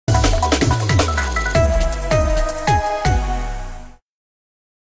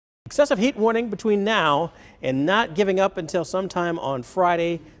Excessive heat warning between now and not giving up until sometime on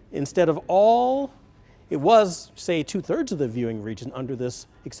Friday. Instead of all, it was, say, 2/3 of the viewing region under this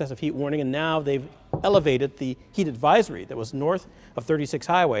excessive heat warning, and now they've elevated the heat advisory that was north of 36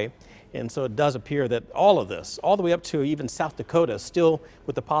 Highway. And so it does appear that all of this, all the way up to even South Dakota, still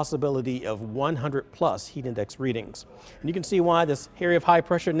with the possibility of 100+ heat index readings. And you can see why this area of high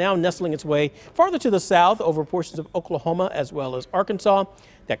pressure now nestling its way farther to the south over portions of Oklahoma as well as Arkansas.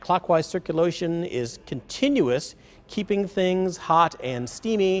 That clockwise circulation is continuous, keeping things hot and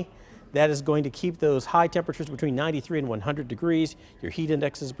steamy. That is going to keep those high temperatures between 93 and 100 degrees. Your heat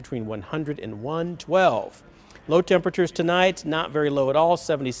indexes between 100 and 112. Low temperatures tonight, not very low at all.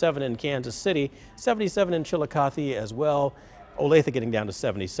 77 in Kansas City, 77 in Chillicothe as well. Olathe getting down to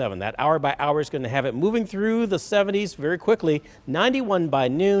 77. That hour by hour is going to have it moving through the 70s very quickly. 91 by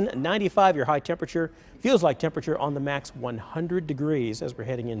noon, 95 your high temperature. Feels like temperature on the max 100 degrees as we're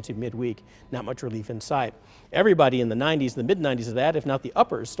heading into midweek. Not much relief in sight. Everybody in the 90s, the mid-90s of that, if not the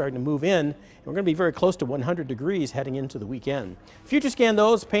uppers, starting to move in. And we're going to be very close to 100 degrees heading into the weekend. Future scan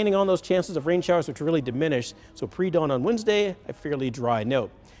those, painting on those chances of rain showers, which really diminish. So pre-dawn on Wednesday, a fairly dry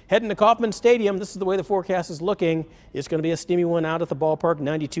note. Heading to Kauffman Stadium, this is the way the forecast is looking. It's going to be a steamy one out at the ballpark,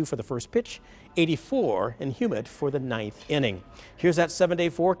 92 for the first pitch, 84 and humid for the 9th inning. Here's that 7-day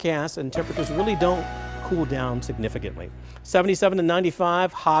forecast, and temperatures really don't cool down significantly. 77 to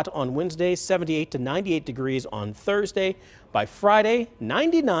 95, hot on Wednesday, 78 to 98 degrees on Thursday. By Friday,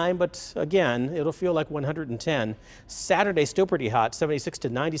 99, but again, it'll feel like 110. Saturday, still pretty hot, 76 to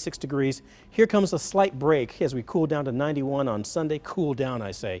 96 degrees. Here comes a slight break as we cool down to 91 on Sunday. Cool down,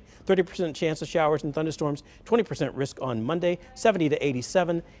 I say. 30% chance of showers and thunderstorms, 20% risk on Monday, 70 to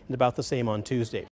 87, and about the same on Tuesday.